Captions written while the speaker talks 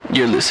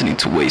You're listening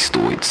to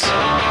Wastoids.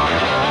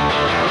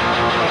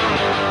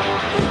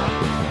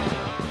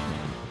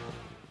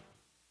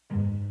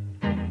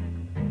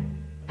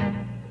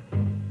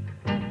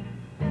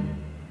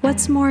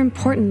 What's more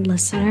important,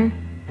 listener?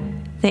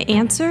 The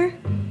answer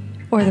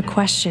or the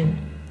question?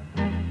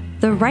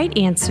 The right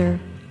answer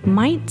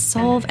might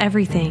solve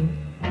everything,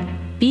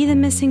 be the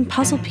missing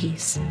puzzle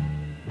piece.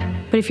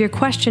 But if your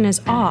question is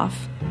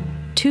off,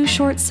 too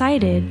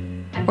short-sighted,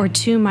 or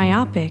too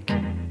myopic,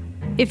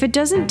 if it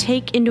doesn't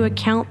take into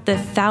account the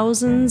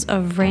thousands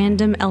of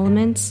random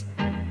elements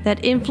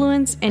that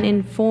influence and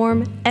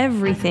inform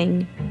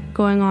everything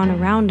going on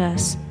around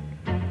us,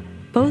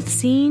 both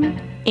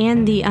seen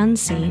and the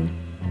unseen,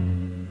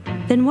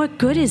 then what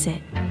good is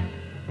it?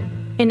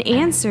 An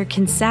answer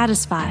can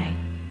satisfy,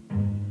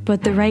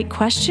 but the right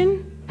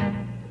question?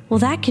 Well,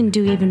 that can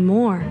do even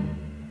more.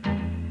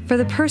 For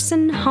the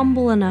person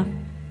humble enough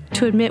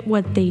to admit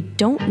what they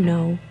don't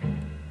know,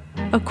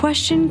 a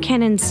question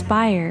can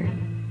inspire.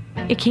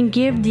 It can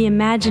give the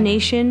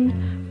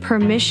imagination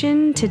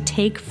permission to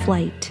take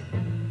flight.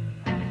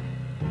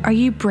 Are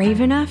you brave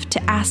enough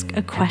to ask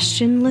a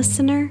question,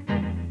 listener?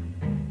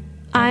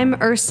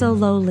 I'm Ursa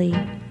Lowly,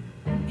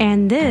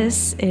 and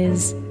this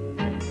is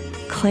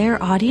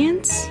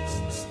Clairaudience?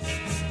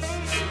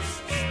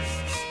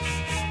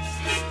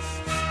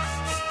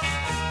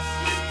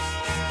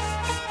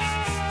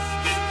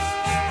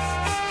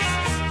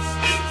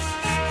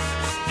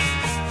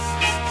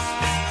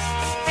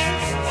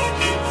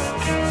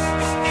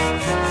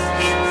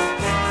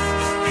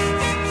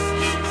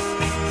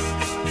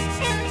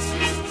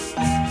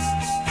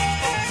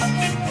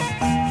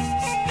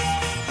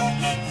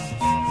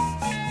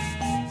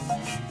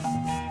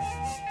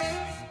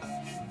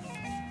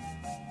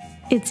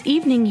 It's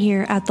evening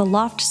here at the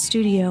Loft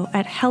Studio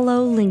at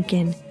Hello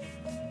Lincoln,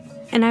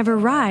 and I've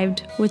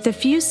arrived with a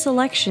few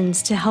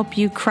selections to help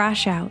you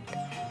crash out.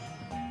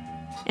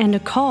 And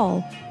a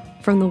call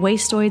from the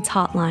Wastoids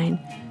hotline.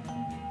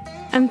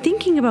 I'm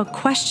thinking about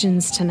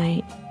questions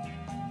tonight,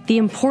 the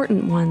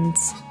important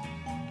ones.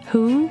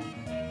 Who?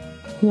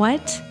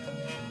 What?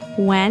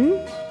 When?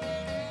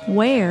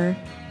 Where?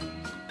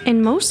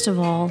 And most of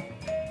all,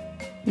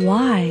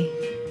 why?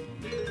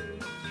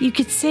 You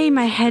could say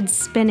my head's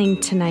spinning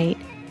tonight.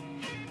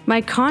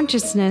 My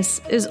consciousness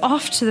is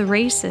off to the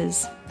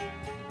races.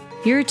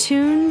 You're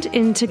tuned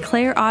into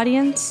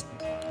Clairaudience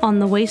on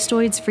the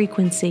Wastoids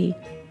frequency.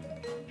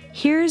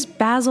 Here's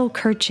Basil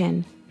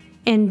Kirchin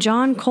and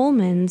John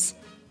Coleman's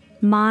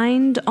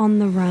Mind on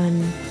the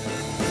Run.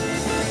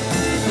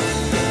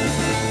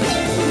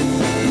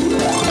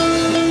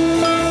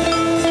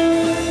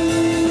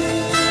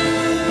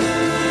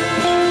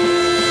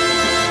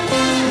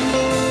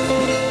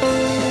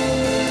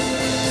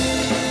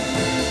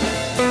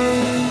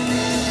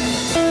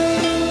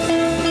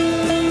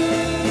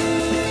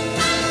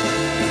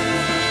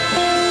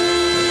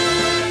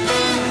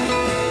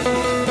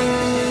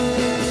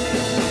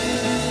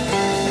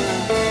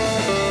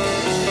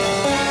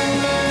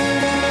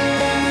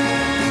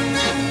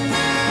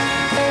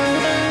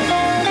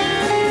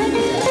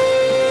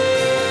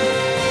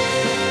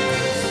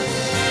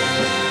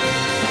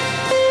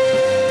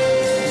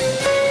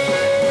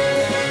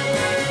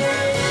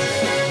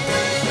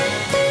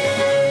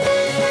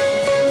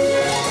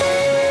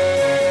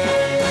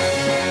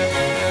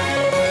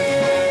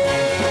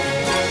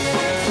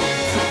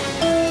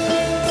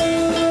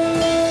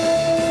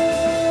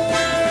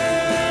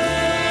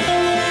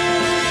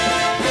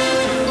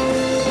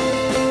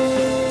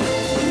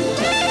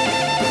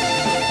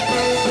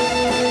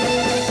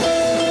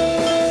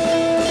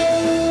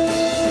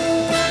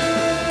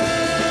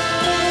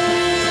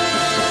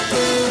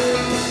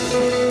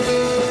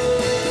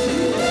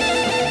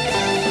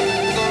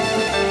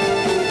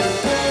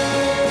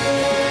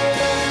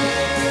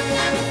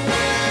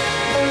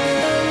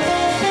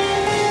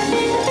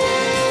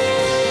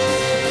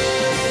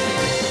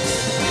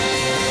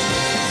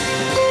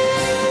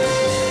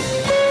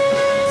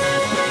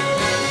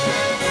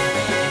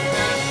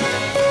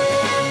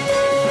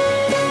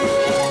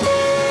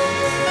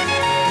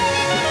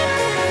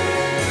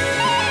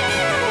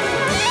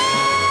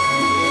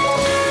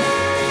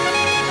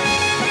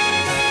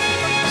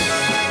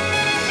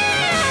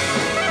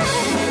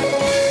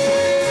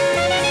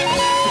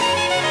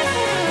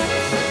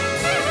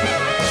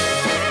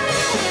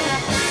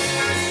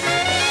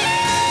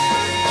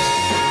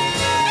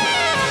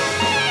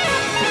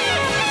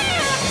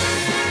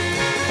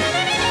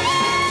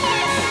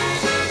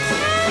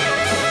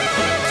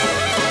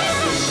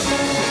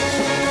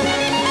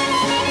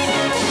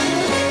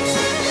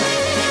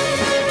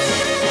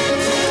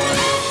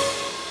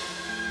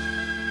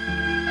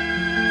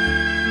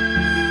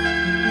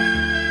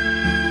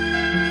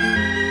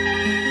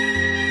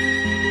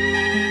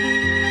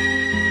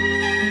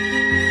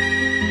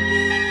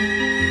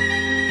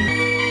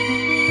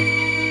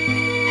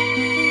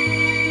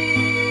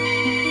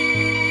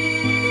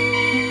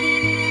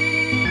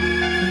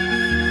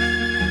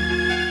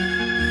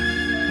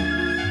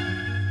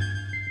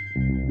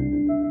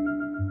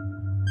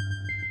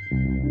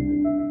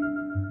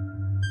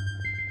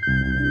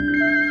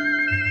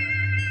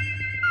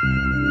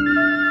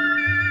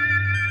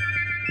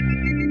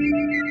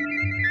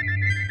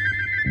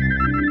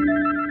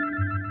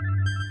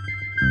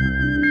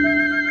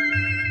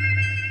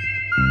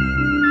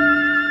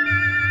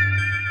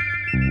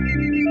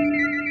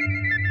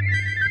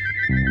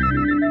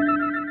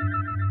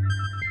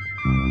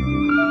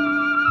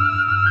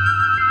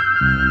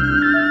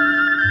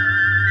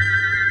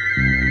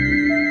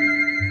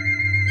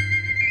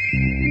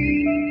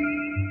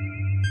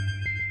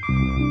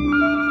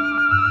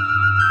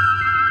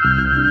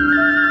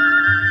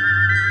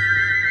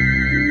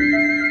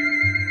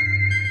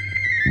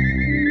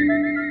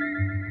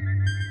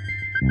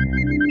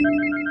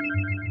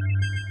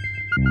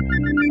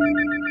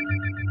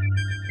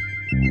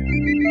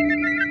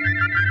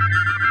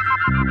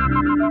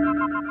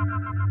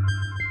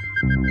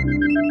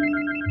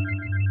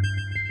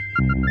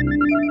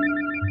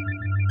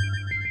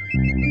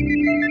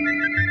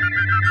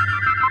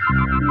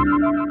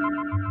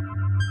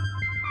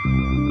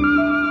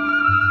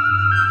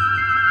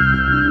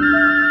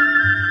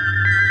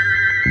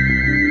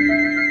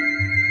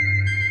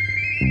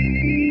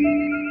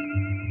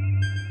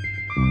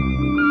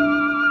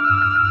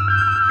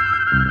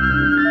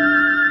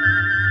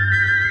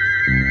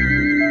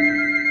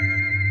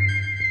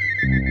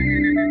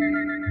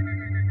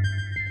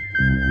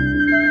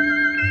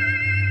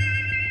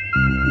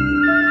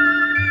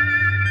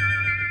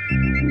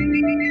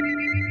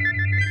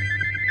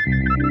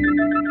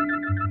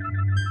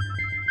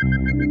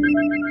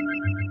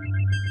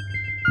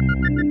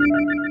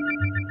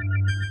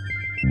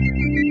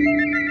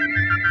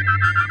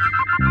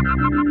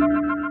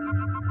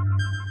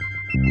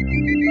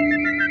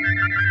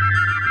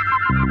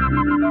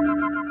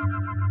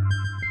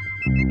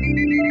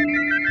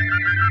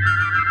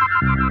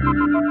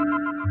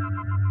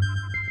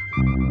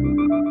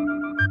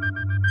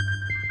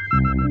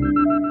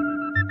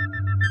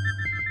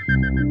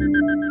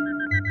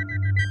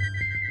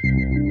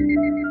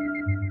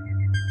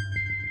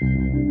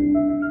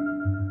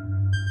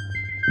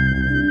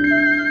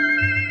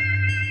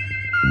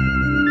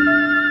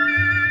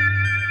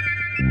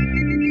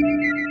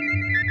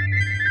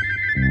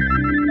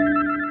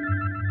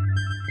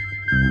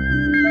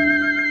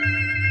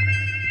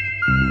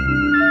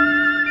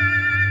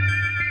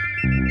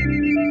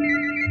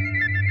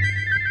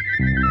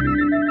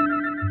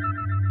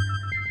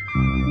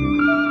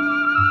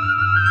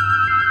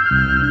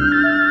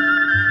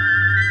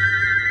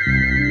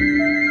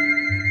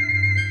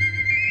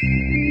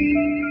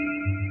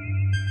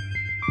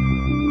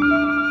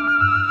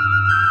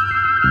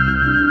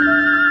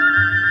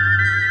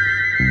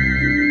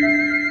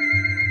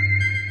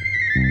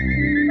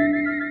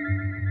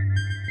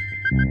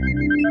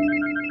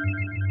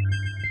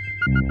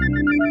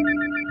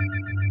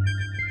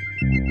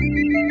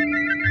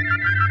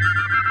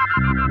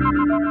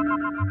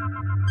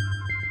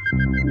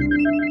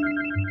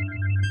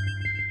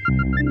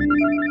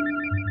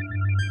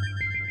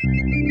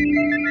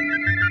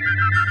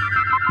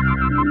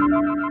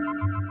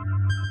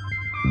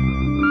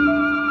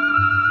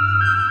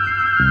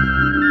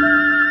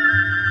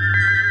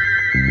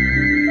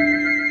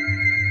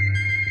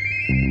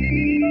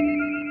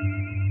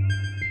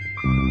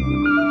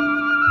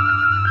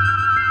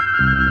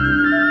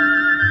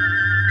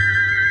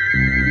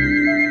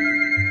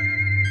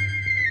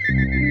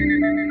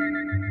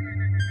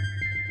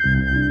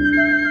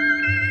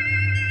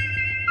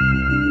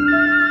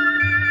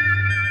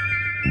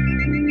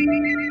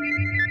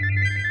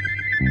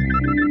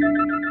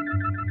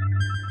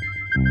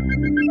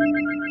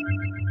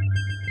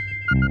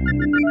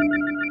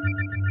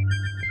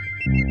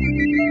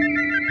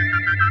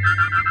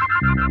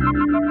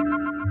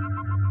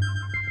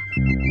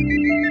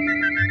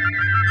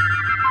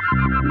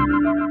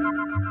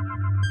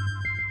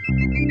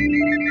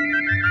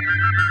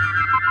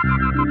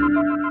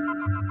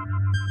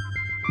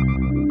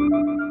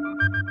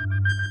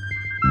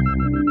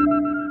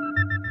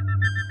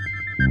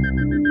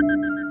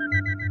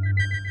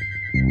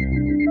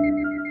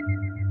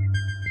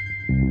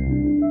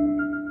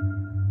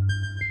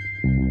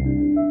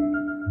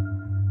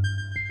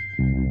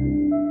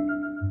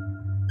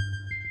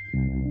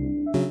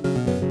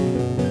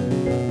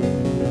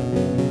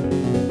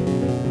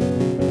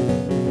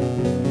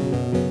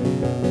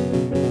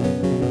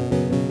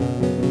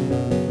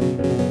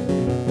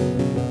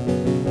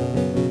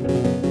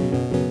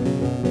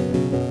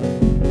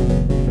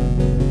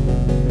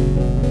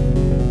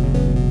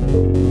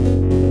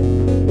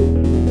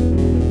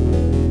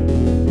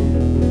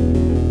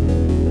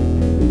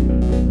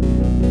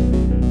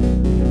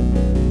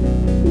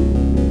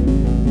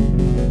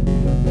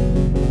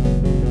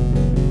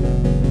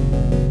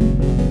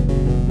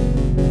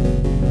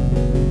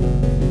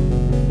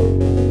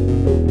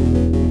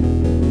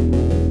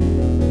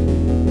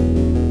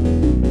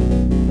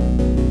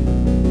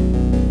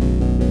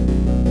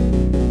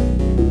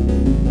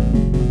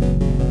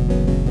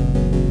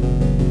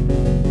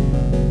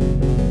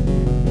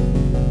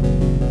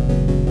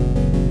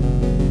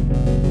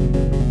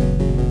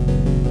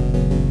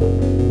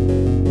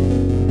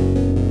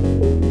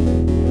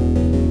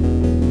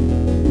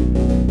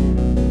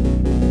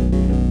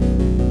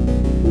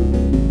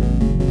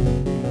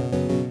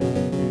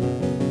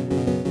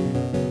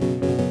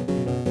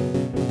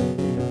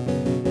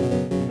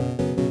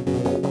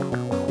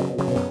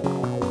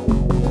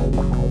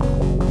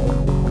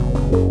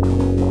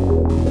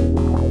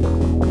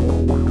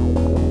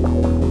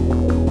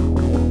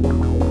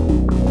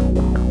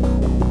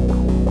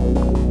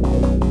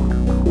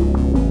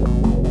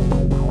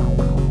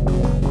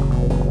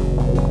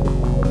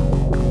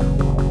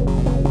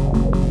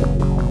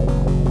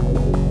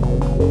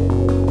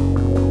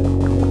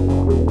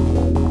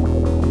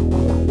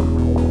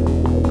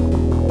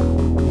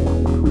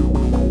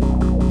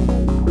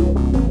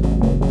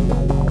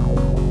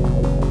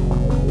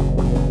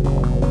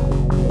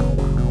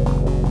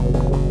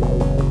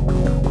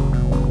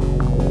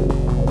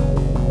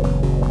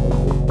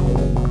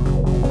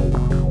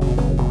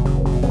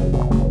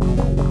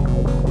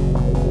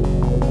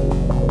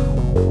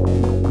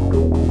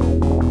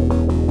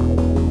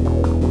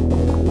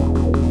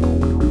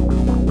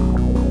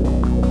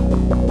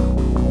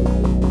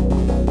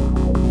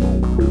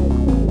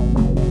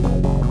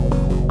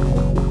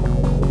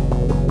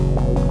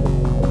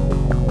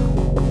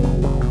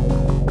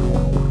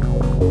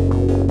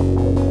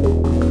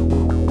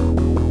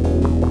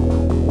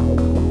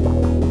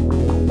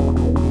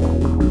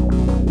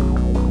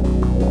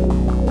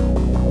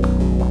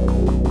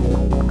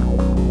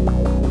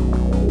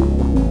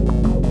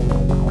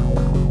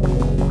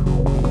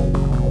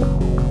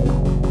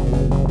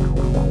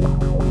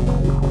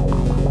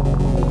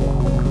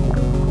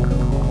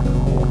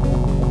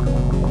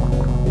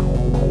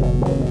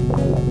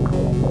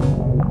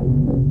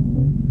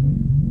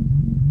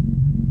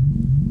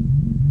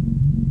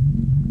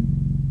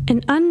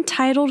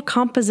 untitled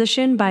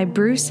composition by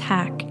Bruce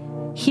Hack,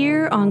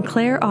 here on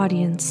Claire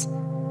Audience.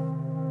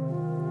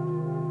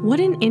 What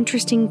an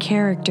interesting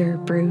character,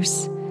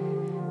 Bruce.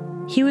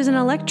 He was an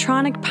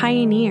electronic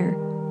pioneer,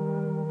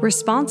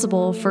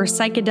 responsible for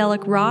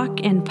psychedelic rock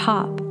and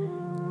pop,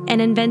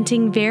 and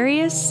inventing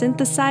various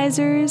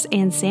synthesizers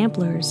and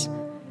samplers,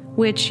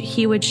 which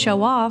he would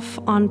show off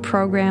on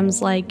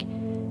programs like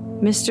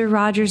Mr.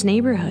 Rogers'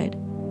 Neighborhood.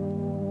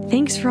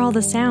 Thanks for all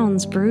the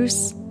sounds,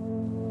 Bruce.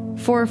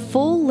 For a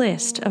full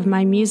list of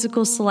my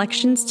musical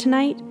selections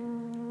tonight,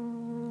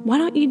 why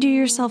don't you do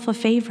yourself a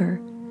favor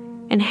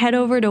and head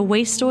over to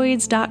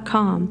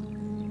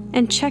wastoids.com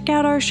and check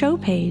out our show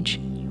page.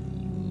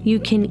 You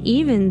can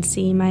even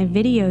see my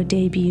video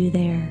debut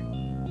there.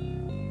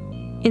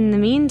 In the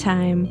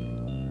meantime,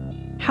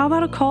 how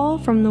about a call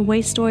from the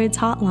Wastoids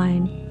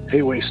hotline?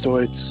 Hey,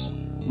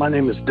 Wastoids. My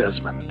name is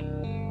Desmond.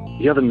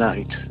 The other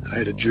night, I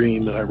had a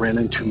dream that I ran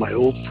into my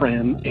old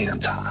friend,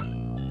 Anton.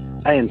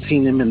 I hadn't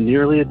seen him in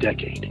nearly a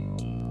decade.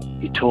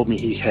 He told me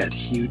he had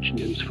huge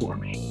news for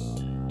me.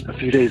 A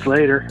few days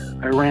later,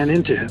 I ran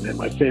into him at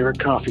my favorite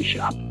coffee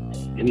shop,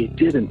 and he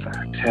did, in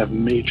fact, have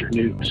major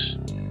news.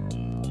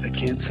 I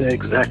can't say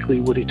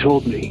exactly what he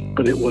told me,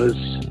 but it was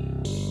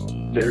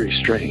very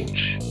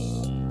strange.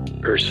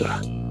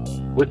 Ursa,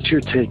 what's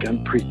your take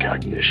on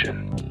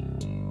precognition?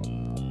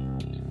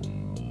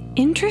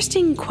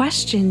 Interesting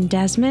question,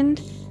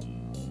 Desmond.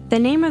 The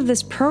name of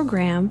this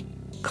program,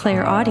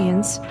 Claire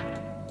Audience,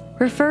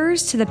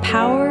 refers to the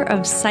power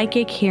of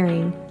psychic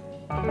hearing,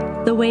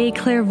 the way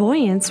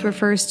clairvoyance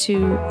refers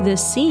to the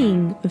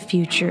seeing of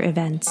future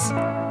events.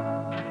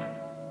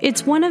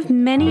 It's one of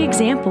many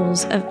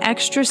examples of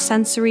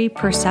extrasensory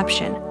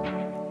perception.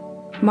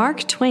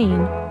 Mark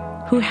Twain,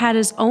 who had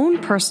his own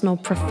personal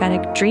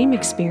prophetic dream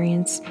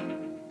experience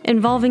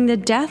involving the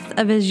death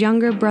of his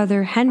younger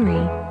brother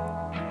Henry,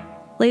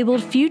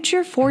 labeled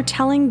future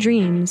foretelling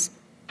dreams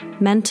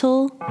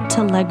mental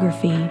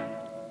telegraphy.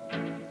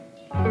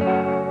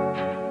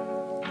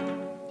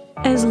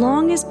 As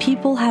long as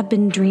people have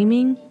been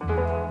dreaming,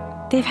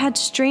 they've had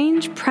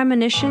strange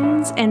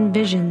premonitions and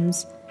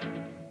visions,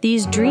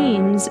 these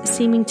dreams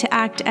seeming to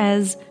act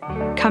as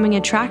coming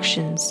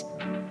attractions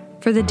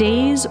for the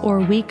days or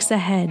weeks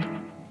ahead.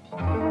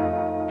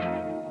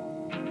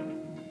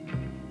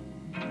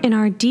 In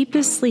our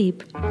deepest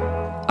sleep,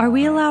 are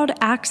we allowed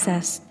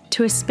access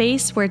to a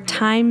space where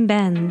time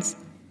bends,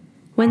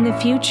 when the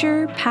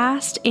future,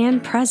 past,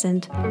 and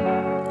present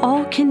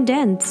all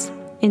condense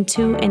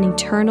into an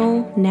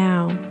eternal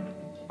now?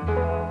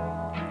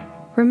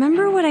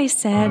 Remember what I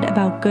said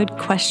about good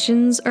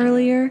questions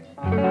earlier?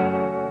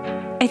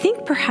 I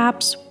think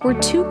perhaps we're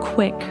too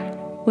quick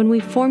when we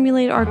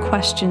formulate our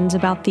questions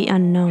about the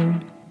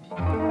unknown,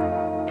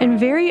 and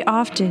very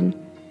often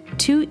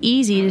too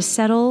easy to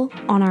settle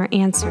on our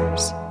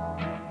answers.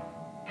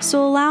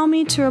 So allow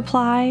me to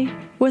reply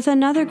with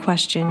another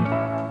question.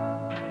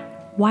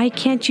 Why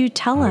can't you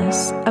tell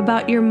us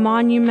about your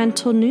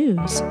monumental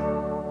news?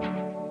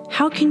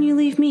 How can you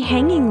leave me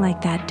hanging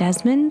like that,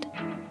 Desmond?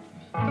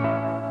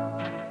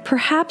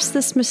 Perhaps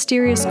this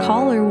mysterious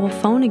caller will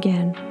phone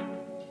again.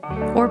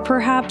 Or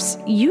perhaps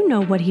you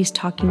know what he's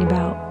talking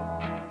about,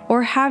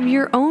 or have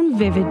your own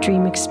vivid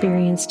dream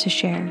experience to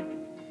share.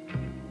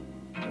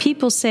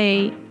 People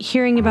say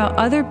hearing about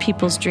other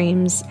people's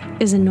dreams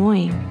is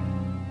annoying,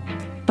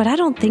 but I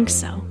don't think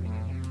so.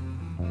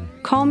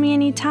 Call me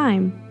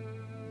anytime.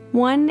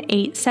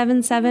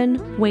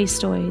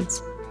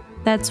 1-877-WASTOIDS.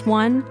 That's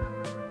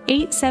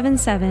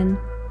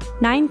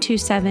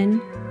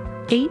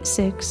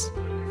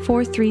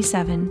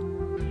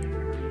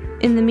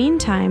 1-877-927-86437. In the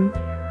meantime,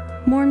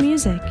 more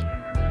music.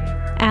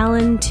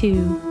 Alan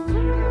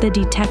 2, The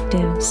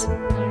Detectives.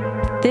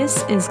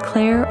 This is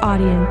Claire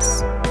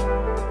Audience.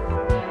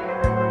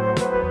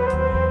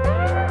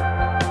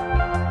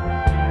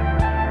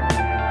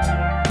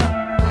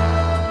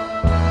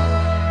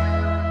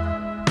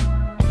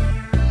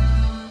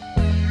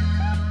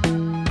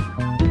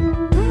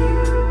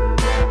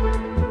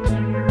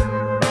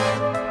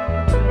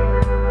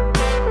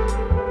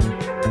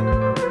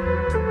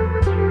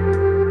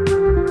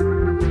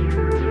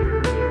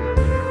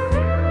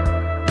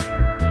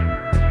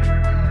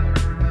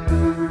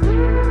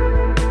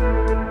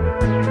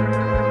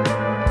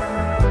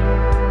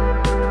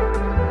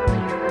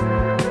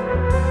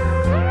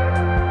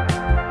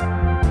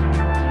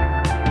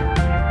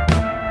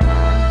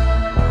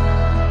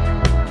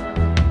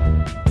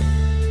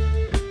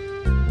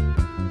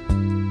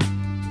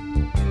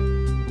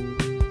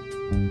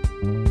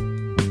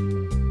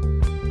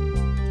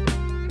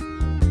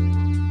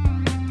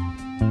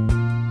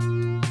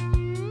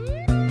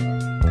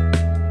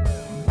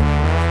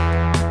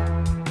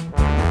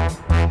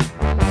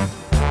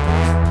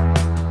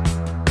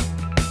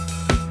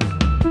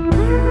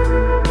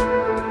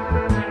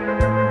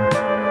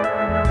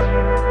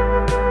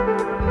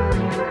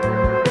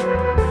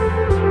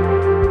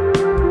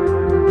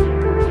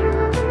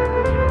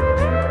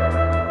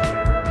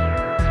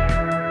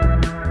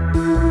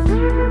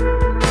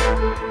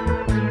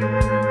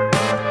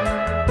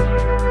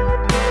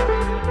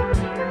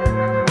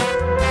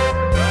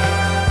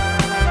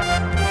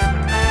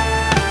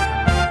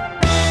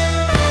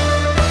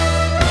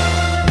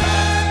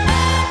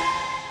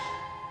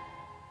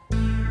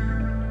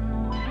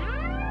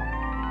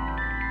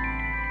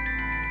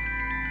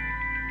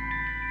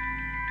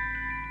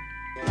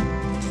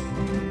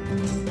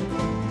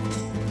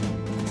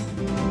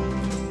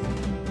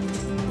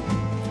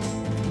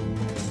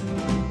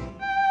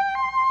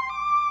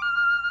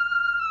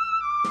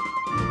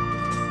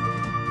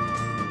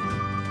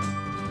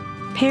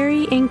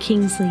 Perry and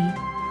Kingsley,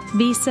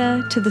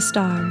 Visa to the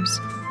Stars,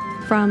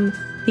 from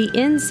The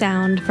In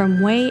Sound from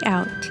Way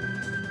Out.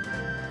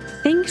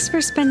 Thanks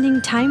for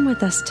spending time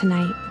with us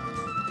tonight.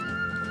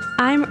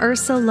 I'm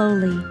Ursa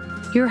Lowley,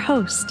 your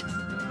host.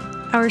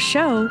 Our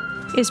show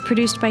is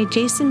produced by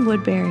Jason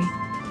Woodbury,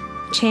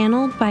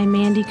 channeled by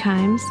Mandy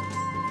Kimes,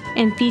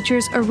 and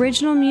features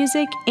original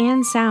music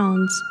and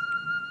sounds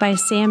by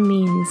Sam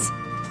Means.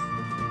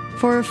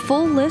 For a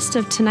full list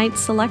of tonight's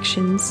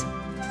selections,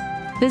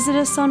 visit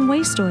us on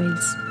Wastoids.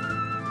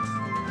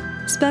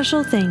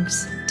 Special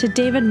thanks to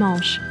David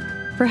Malsh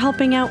for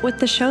helping out with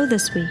the show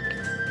this week.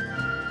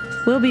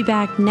 We'll be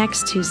back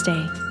next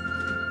Tuesday.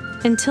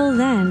 Until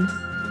then,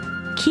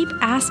 keep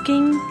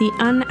asking the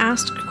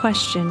unasked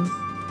question,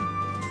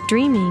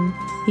 dreaming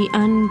the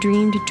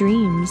undreamed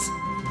dreams,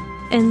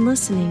 and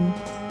listening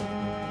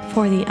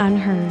for the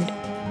unheard.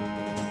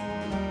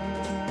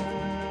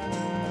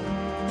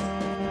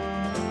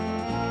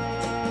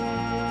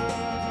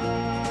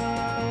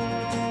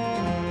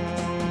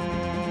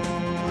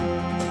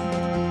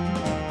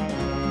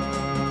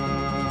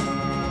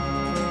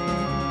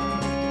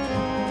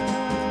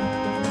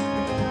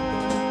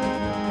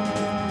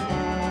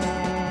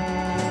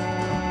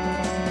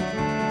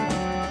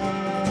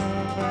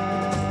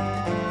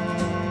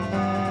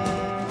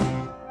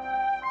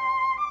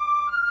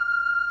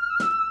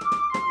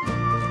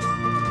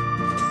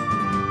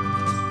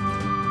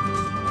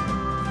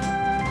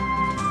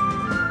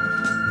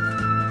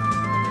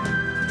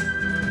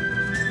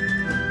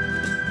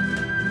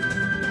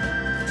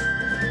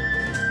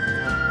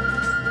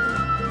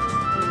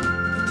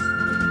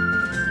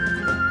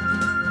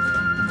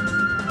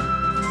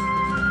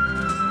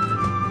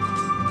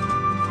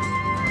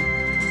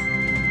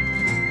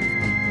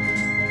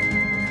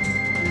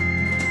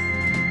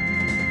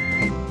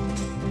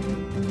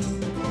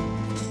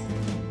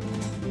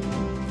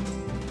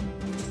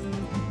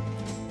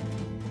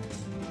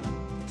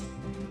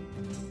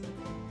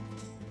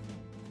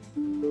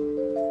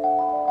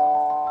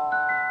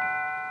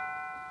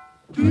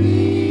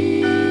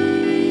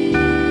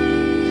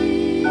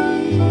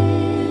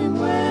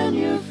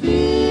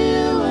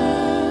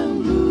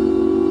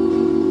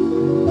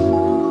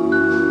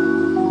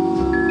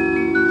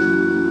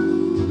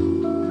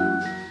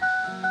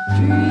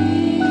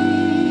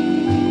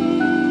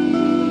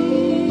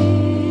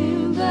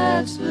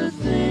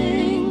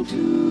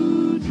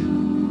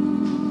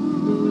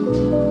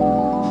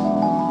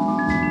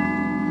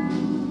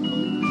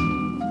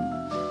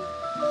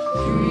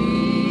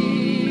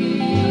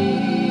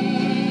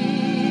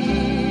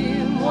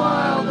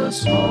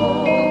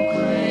 Smoke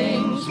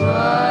rings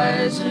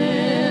rising.